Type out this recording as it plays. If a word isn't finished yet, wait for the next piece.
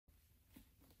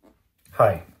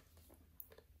Hi.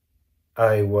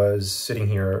 I was sitting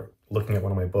here looking at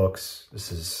one of my books.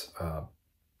 This is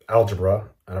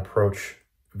Algebra, an approach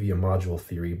via module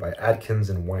theory by Adkins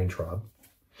and Weintraub.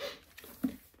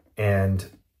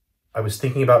 And I was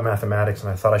thinking about mathematics,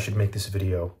 and I thought I should make this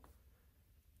video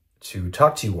to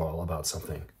talk to you all about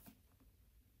something.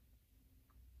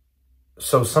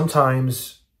 So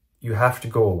sometimes you have to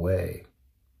go away.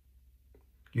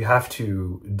 You have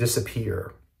to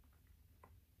disappear.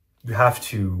 You have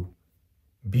to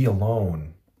be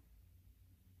alone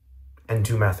and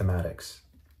do mathematics.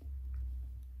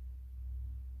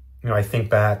 You know, I think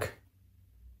back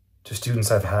to students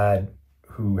I've had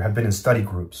who have been in study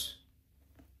groups.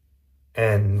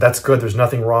 And that's good. There's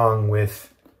nothing wrong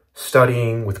with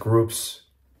studying with groups,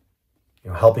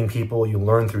 you know, helping people. You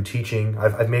learn through teaching.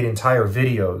 I've made entire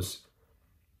videos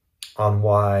on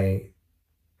why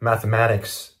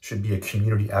mathematics should be a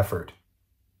community effort.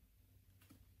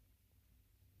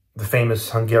 The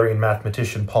famous Hungarian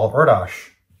mathematician Paul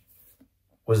Erdős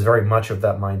was very much of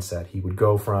that mindset. He would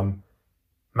go from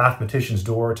mathematician's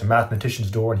door to mathematician's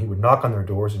door, and he would knock on their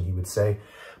doors and he would say,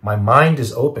 "My mind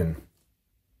is open."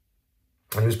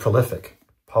 And he was prolific.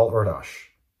 Paul Erdős,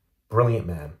 brilliant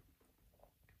man.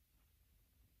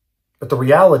 But the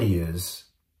reality is,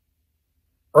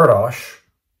 Erdős,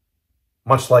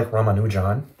 much like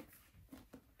Ramanujan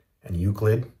and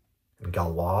Euclid and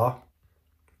Galois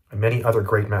and many other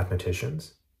great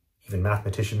mathematicians, even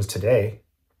mathematicians today,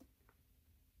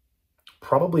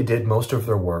 probably did most of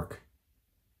their work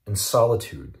in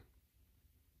solitude.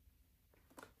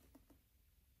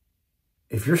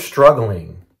 If you're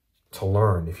struggling to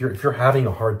learn, if you're having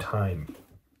a hard time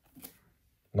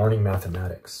learning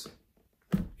mathematics,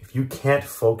 if you can't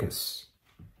focus,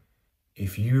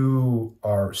 if you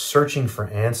are searching for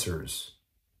answers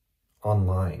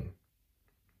online,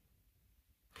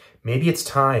 maybe it's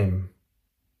time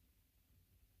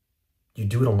you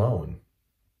do it alone.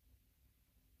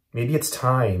 Maybe it's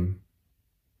time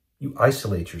you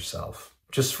isolate yourself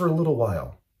just for a little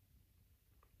while.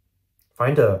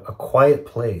 Find a quiet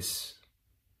place.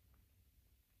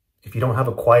 If you don't have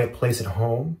a quiet place at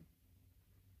home,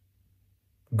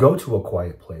 go to a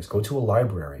quiet place. Go to a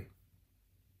library.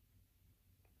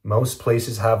 Most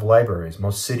places have libraries.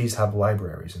 Most cities have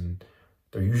libraries, and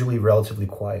they're usually relatively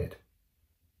quiet.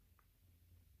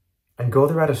 And go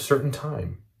there at a certain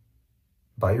time,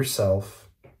 by yourself.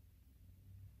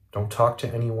 Don't talk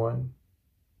to anyone.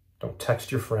 Don't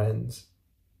text your friends.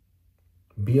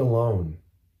 Be alone.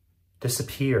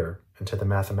 Disappear into the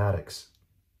mathematics.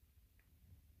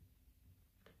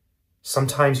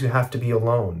 Sometimes you have to be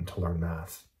alone to learn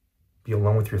math. Be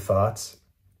alone with your thoughts.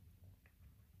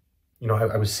 You know,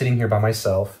 I was sitting here by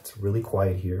myself. It's really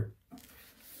quiet here.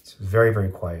 It's very,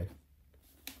 very quiet.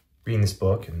 Reading this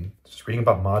book and just reading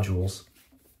about modules.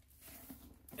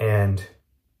 And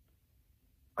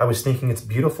I was thinking it's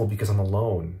beautiful because I'm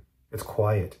alone. It's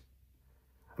quiet.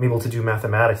 I'm able to do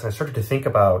mathematics. And I started to think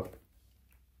about,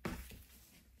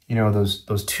 you know,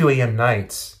 those 2 a.m.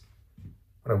 nights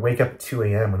when I wake up at 2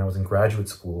 a.m. when I was in graduate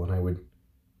school, and I would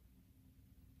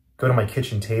go to my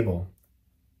kitchen table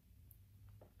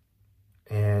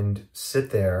and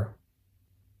sit there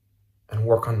and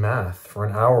work on math for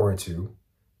an hour or two,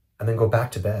 and then go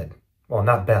back to bed. Well,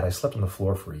 not bed. I slept on the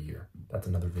floor for a year. That's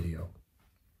another video.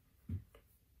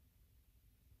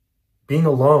 Being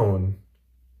alone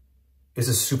is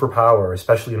a superpower,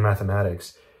 especially in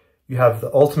mathematics. You have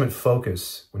the ultimate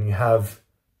focus when you have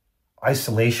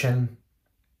isolation,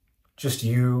 just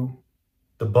you,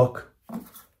 the book,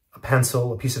 a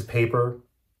pencil, a piece of paper.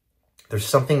 There's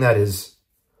something that is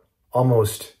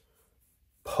almost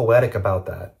poetic about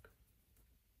that.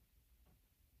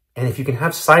 And if you can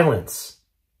have silence,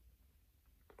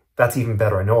 that's even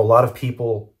better. I know a lot of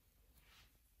people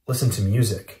listen to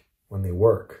music when they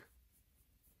work.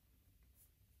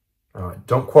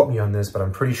 Don't quote me on this, but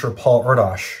I'm pretty sure Paul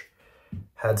Erdős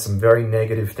had some very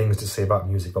negative things to say about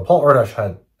music. But Paul Erdős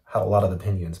had a lot of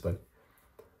opinions. But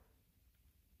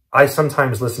I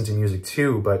sometimes listen to music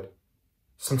too, but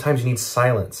sometimes you need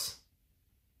silence.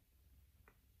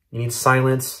 You need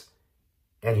silence,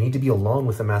 and you need to be alone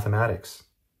with the mathematics.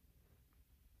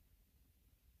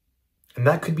 And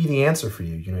that could be the answer for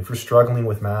you. You know, if you're struggling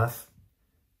with math,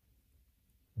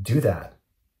 do that.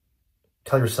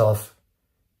 Tell yourself,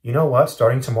 you know what,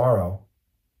 starting tomorrow,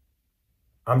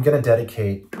 I'm going to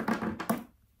dedicate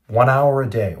 1 hour a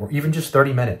day, or even just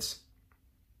 30 minutes.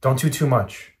 Don't do too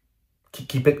much.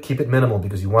 Keep it minimal,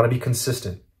 because you want to be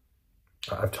consistent.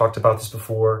 I've talked about this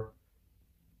before.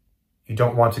 You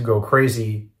don't want to go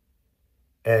crazy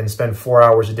and spend 4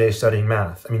 hours a day studying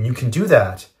math. I mean, you can do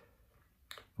that,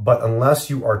 But unless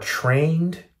you are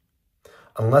trained,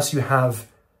 unless you have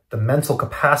the mental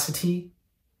capacity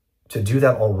to do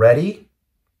that already,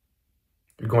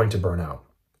 you're going to burn out.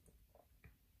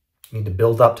 You need to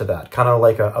build up to that, kind of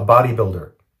like a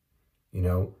bodybuilder. You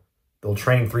know, they'll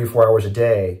train 3-4 hours a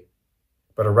day,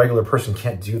 but a regular person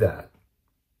can't do that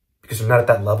because they're not at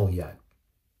that level yet.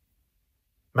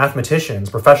 Mathematicians,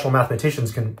 professional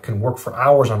mathematicians can work for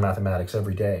hours on mathematics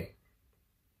every day,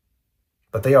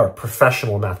 but they are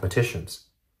professional mathematicians.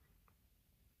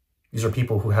 These are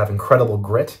people who have incredible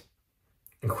grit,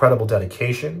 incredible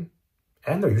dedication,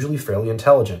 and they're usually fairly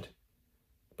intelligent.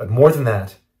 But more than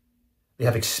that, they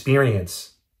have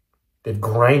experience. They've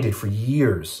grinded for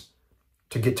years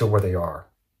to get to where they are.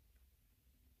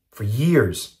 For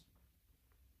years.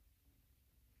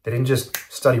 They didn't just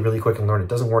study really quick and learn. It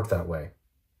doesn't work that way.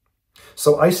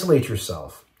 So isolate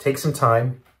yourself. Take some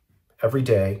time every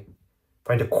day.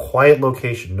 Find a quiet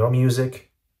location. No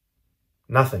music.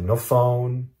 Nothing. No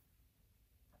phone.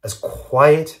 As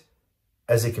quiet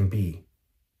as it can be.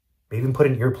 Maybe even put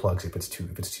in earplugs if it's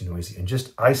too noisy. And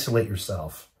just isolate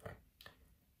yourself.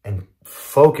 And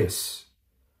focus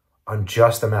on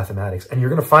just the mathematics. And you're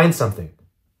going to find something.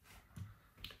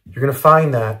 You're going to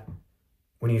find that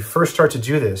when you first start to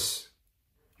do this,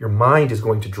 your mind is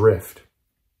going to drift.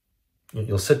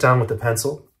 You'll sit down with the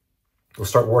pencil. You'll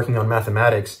start working on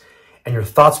mathematics. And your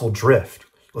thoughts will drift.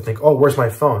 You'll think, oh, where's my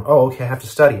phone? Oh, okay, I have to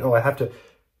study. Oh, I have to...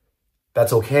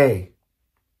 That's okay.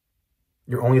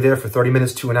 You're only there for 30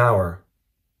 minutes to an hour.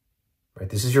 Right?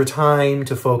 This is your time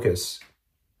to focus.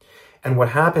 And what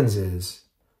happens is,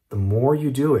 the more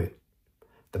you do it,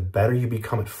 the better you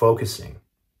become at focusing.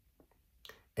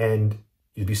 And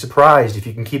you'd be surprised if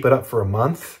you can keep it up for a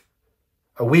month.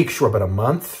 A week, sure, but a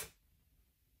month?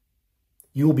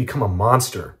 You will become a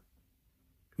monster.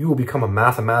 You will become a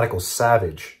mathematical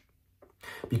savage.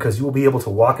 Because you will be able to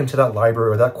walk into that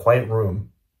library or that quiet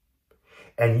room,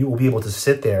 and you will be able to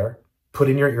sit there, put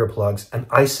in your earplugs, and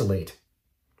isolate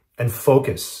and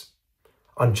focus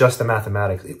on just the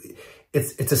mathematics.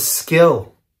 It's a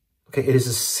skill. Okay, it is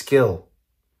a skill.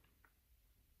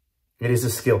 It is a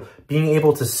skill. Being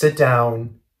able to sit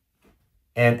down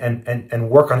and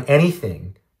work on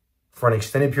anything for an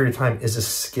extended period of time is a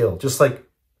skill. Just like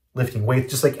lifting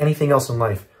weights, just like anything else in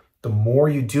life. The more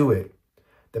you do it,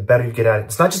 the better you get at it.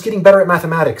 It's not just getting better at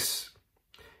mathematics.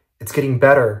 It's getting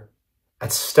better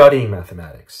at studying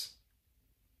mathematics.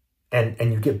 And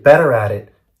you get better at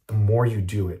it the more you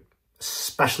do it,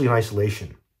 especially in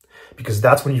isolation, because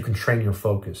that's when you can train your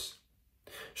focus.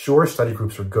 Sure, study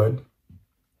groups are good.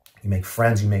 You make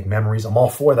friends, you make memories. I'm all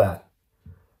for that.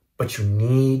 But you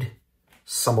need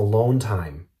some alone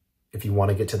time if you want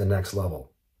to get to the next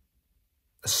level,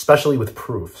 especially with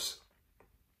proofs.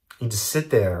 You need to sit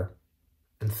there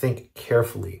and think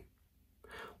carefully.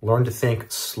 Learn to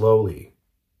think slowly.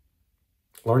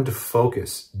 Learn to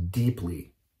focus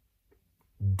deeply.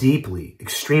 Deeply,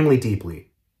 extremely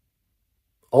deeply.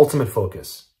 Ultimate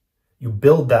focus. You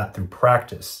build that through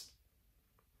practice.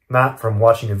 Not from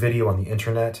watching a video on the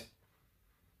internet.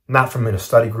 Not from in a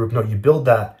study group. No, you build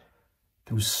that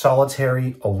through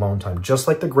solitary alone time. Just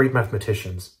like the great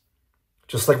mathematicians.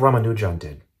 Just like Ramanujan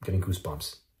did. I'm getting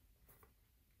goosebumps.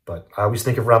 But I always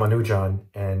think of Ramanujan,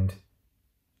 and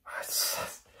I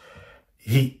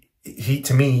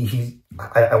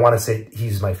want to say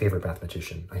he's my favorite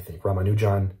mathematician, I think.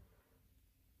 Ramanujan,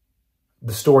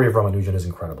 the story of Ramanujan is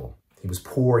incredible. He was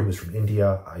poor, he was from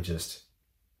India.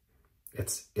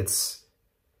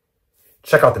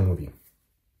 Check out the movie.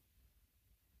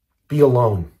 Be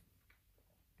alone.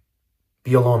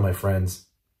 Be alone, my friends.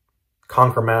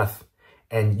 Conquer math,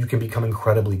 and you can become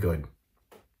incredibly good.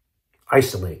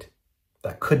 Isolate.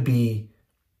 That could be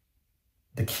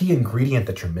the key ingredient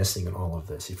that you're missing in all of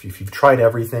this. If you've tried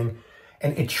everything,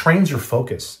 and it trains your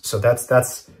focus. So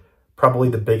that's probably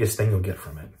the biggest thing you'll get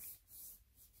from it.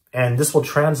 And this will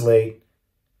translate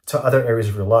to other areas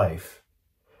of your life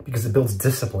because it builds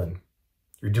discipline.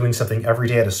 You're doing something every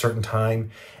day at a certain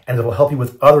time, and it will help you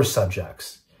with other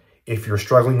subjects. If you're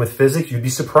struggling with physics, you'd be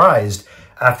surprised.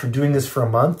 After doing this for a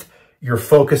month, your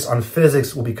focus on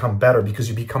physics will become better because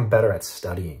you become better at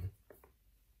studying.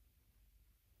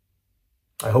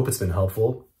 I hope it's been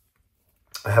helpful.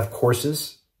 I have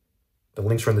courses. The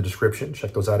links are in the description.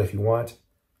 Check those out if you want.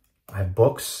 I have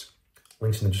books.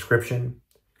 Links in the description.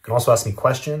 You can also ask me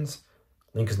questions.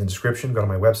 Link is in the description. Go to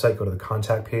my website. Go to the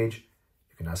contact page.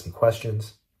 You can ask me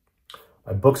questions.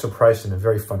 My books are priced in a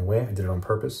very fun way. I did it on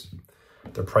purpose.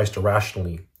 They're priced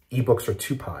irrationally. Ebooks are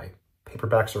 2 pi.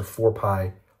 Paperbacks are 4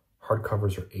 pi.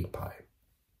 Hardcovers are 8 pi.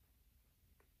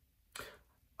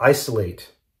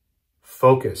 Isolate.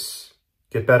 Focus.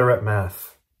 Get better at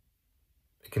math.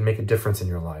 can make a difference in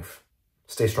your life.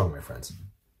 Stay strong, my friends.